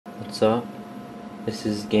What's up? This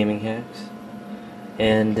is Gaming Hacks,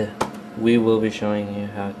 and we will be showing you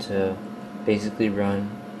how to basically run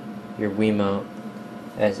your Wiimote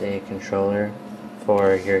as a controller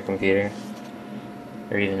for your computer,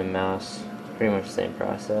 or even a mouse. Pretty much the same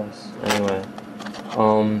process. Anyway,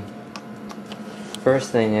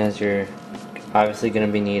 first thing is you're obviously going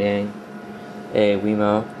to be needing a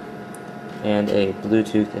Wiimote and a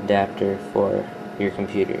Bluetooth adapter for your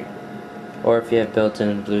computer. Or if you have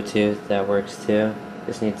built-in Bluetooth, that works too.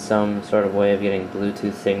 Just need some sort of way of getting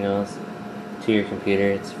Bluetooth signals to your computer.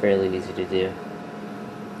 It's fairly easy to do.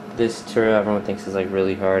 This tutorial everyone thinks is like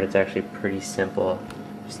really hard. It's actually pretty simple.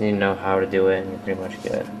 Just need to know how to do it and you're pretty much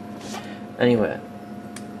good. Anyway,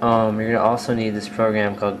 you're going to also need this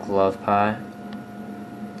program called GlovePie.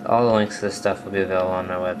 All the links to this stuff will be available on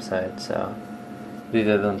my website, so it'll be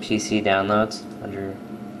available in PC downloads under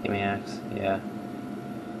gaminghacks, yeah.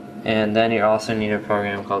 And then you also need a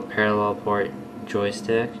program called Parallel Port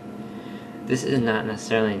Joystick. This is not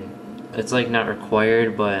necessarily, it's like not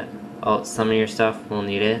required, but some of your stuff will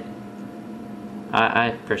need it.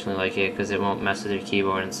 I personally like it because it won't mess with your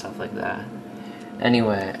keyboard and stuff like that.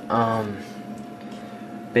 Anyway,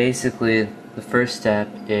 basically the first step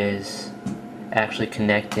is actually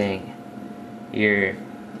connecting your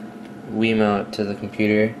Wiimote to the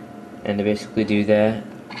computer, and to basically do that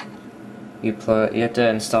you have to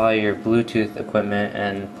install your Bluetooth equipment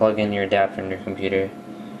and plug in your adapter in your computer.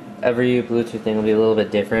 Every Bluetooth thing will be a little bit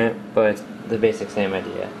different, but it's the basic same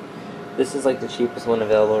idea. This is like the cheapest one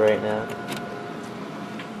available right now.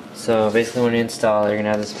 So basically when you install it, you're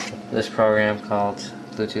going to have this program called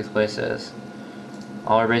Bluetooth Places.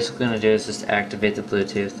 All we're basically going to do is just activate the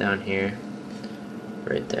Bluetooth down here,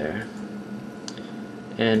 right there,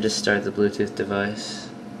 and just start the Bluetooth device.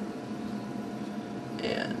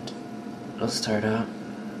 And it'll start up,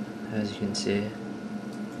 as you can see,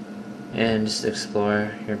 and just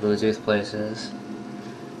explore your Bluetooth places,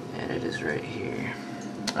 and it is right here.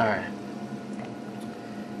 Alright,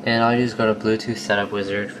 and I'll just go to Bluetooth Setup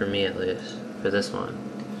Wizard, for me at least, for this one,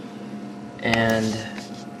 and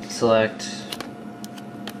select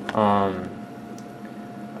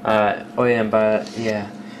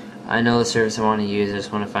I know the service I want to use. I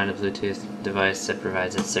just want to find a Bluetooth device that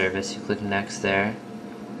provides that service. You click next there,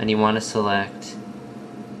 and you want to select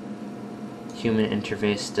Human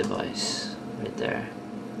Interface Device right there.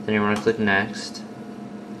 Then you want to click next,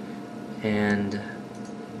 and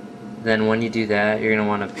then when you do that, you're going to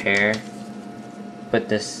want to put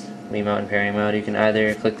this Wiimote in pairing mode. You can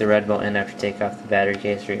either click the red button after you take off the battery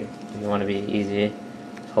case, or if you want to be easy,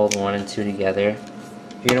 hold 1 and 2 together.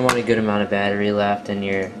 You're going to want a good amount of battery left in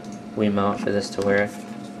your Wiimote for this to work,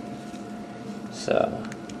 so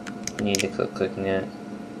you need to click clicking it.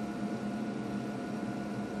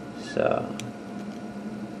 So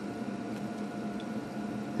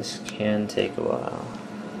this can take a while.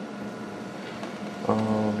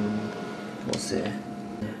 We'll see. It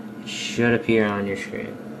should appear on your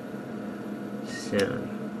screen soon,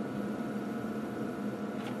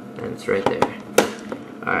 and it's right there.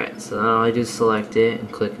 Alright, so now I just select it and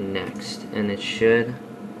click next, and it should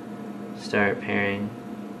start pairing.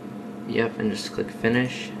 Yep, and just click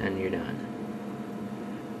finish and you're done.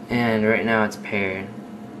 And right now it's paired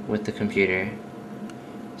with the computer.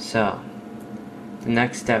 So the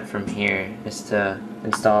next step from here is to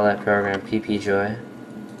install that program PPJoy,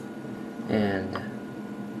 and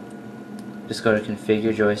just go to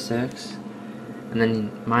configure joysticks, and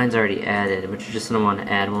then mine's already added, but you're just going to want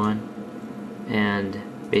to add one, and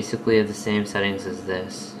basically have the same settings as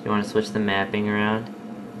this. You want to switch the mapping around,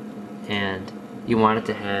 and you want it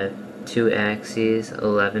to have 2 axes,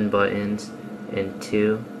 11 buttons, and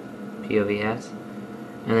 2 POV hats.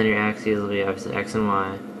 And then your axes will be obviously X and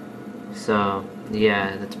Y. So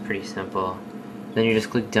yeah, that's pretty simple. Then you just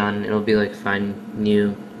click done. It'll be like found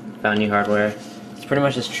new hardware. It's pretty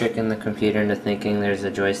much just tricking the computer into thinking there's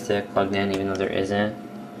a joystick plugged in even though there isn't.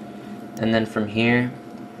 And then from here,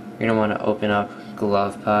 you're gonna want to open up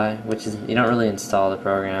GlovePie, which is, you don't really install the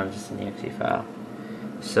program, just an exe file.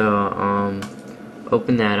 So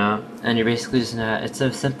open that up, and you're basically just not, it's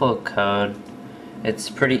a simple code.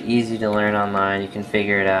 It's pretty easy to learn online. You can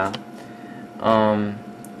figure it out.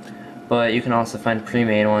 But you can also find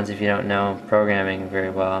pre-made ones if you don't know programming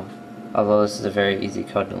very well. Although this is a very easy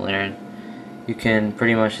code to learn. You can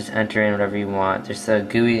pretty much just enter in whatever you want. There's a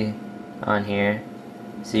GUI on here,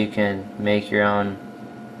 so you can make your own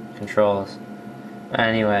controls.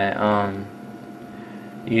 Anyway,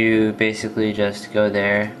 you basically just go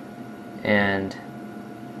there and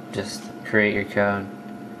just create your code,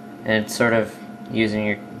 and it's sort of using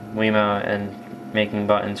your Wiimote and making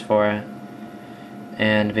buttons for it.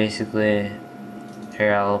 And basically,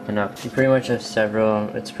 here I'll open up. You pretty much have several.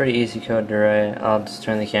 It's pretty easy code to write. I'll just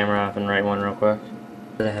turn the camera off and write one real quick.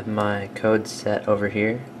 I have my code set over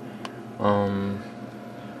here.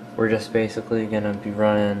 We're just basically gonna be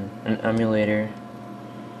running an emulator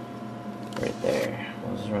right there.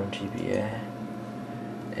 We'll just run GBA,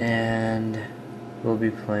 and we'll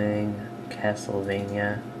be playing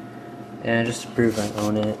Castlevania. And just to prove I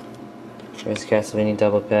own it, there's Castlevania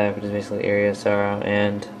Double Pack, which is basically Area of Sorrow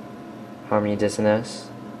and Harmony Dissonance.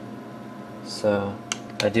 So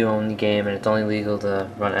I do own the game, and it's only legal to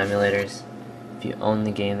run emulators if you own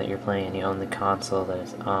the game that you're playing and you own the console that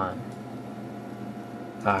it's on.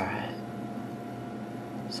 Alright.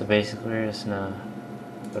 So basically we're just gonna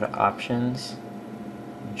go to Options,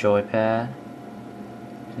 Joypad,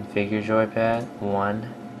 Configure Joypad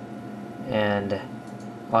 1, and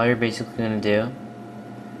all you're basically gonna do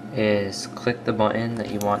is click the button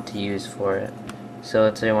that you want to use for it. So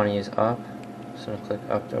let's say I want to use up, so I'm gonna click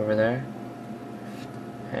up over there,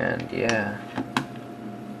 and yeah.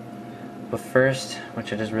 But first,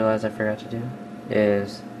 which I just realized I forgot to do,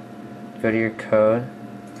 is go to your code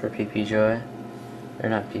for PPJoy, or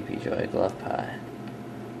not PPJoy, GlovePie.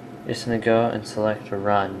 You're just gonna go and select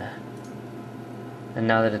Run, and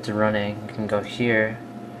now that it's running, you can go here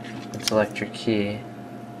and select your key.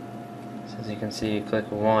 So as you can see, you click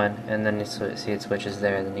 1, and then you see it switches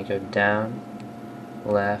there. Then you go down,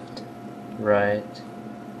 left, right.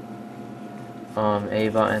 A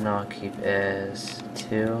button I'll keep as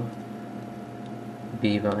 2.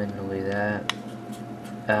 B button will be that.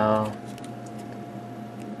 L,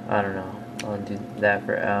 I don't know. I'll do that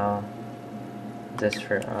for L. This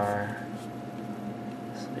for R.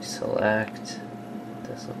 This will be select.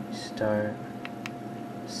 This will be start.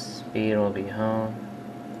 Speed will be home.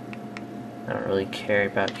 I don't really care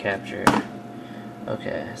about capture.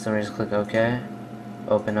 Okay, so we just click OK.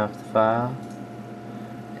 Open up the file.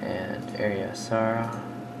 And Area of Sorrow.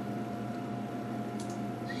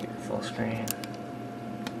 Let's keep it full screen.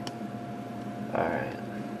 Alright.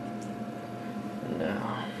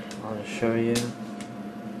 Now, I'll just show you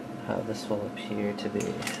how this will appear to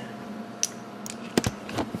be.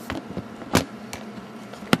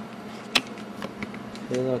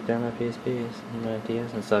 Hey look, there are my PSPs and my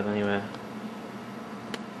DS and stuff anyway.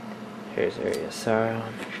 Here's Area of Sorrow.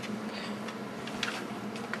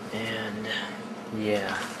 And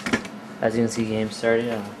yeah. As you can see, game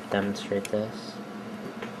started. I'll demonstrate this.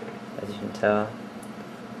 As you can tell,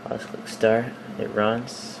 I'll just click start, it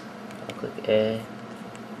runs. I'll click A.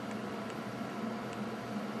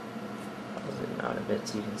 I'll zoom out a bit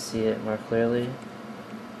so you can see it more clearly. You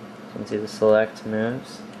can see the select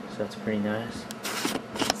moves, so that's pretty nice.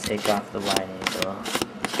 Let's take off the wide angle.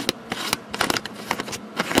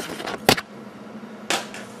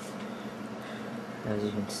 As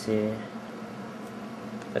you can see,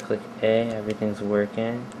 if I click A, everything's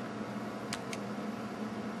working.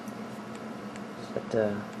 Just have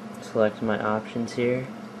to select my options here.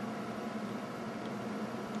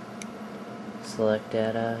 Select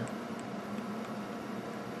data.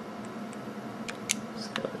 Let's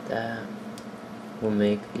go with that. We'll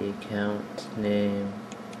make the account name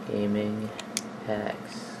gaminghacks.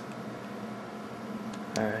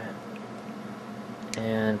 Alright.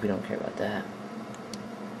 And we don't care about that.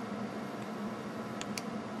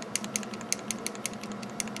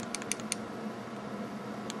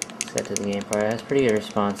 Let's get to the game part. It has pretty good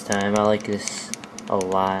response time. I like this a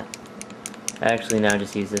lot. I actually now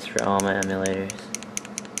just use this for all my emulators.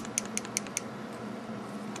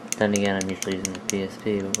 Then again, I'm usually using the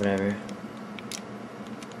PSP, but whatever.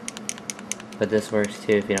 But this works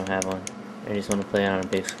too if you don't have one. Or you just want to play it on a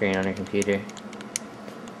big screen on your computer.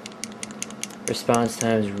 Response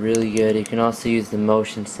time is really good. You can also use the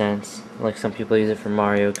motion sense, like some people use it for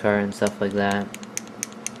Mario Kart and stuff like that.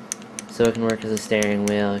 So it can work as a steering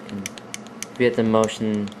wheel. It can, if you get the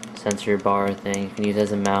motion sensor bar thing, you can use it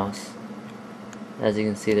as a mouse. As you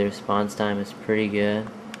can see, the response time is pretty good.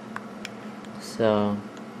 So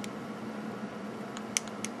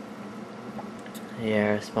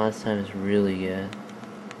yeah, response time is really good.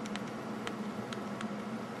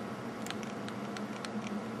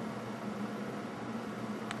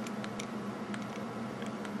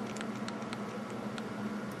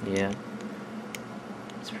 Yeah.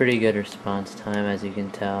 It's pretty good response time, as you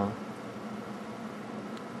can tell.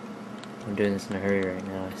 I'm doing this in a hurry right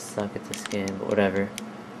now. I suck at this game, but whatever.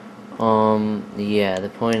 Yeah, the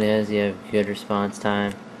point is you have good response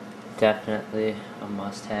time. Definitely a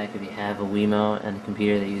must-have if you have a wiimote and a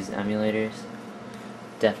computer that uses emulators.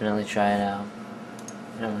 Definitely try it out.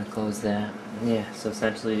 And I'm gonna close that. Yeah, so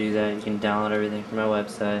essentially do that. You can download everything from my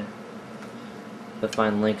website. You'll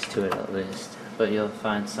find links to it at least, but you'll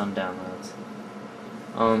find some downloads.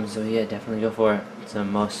 So yeah, definitely go for it. It's a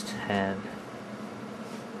must-have.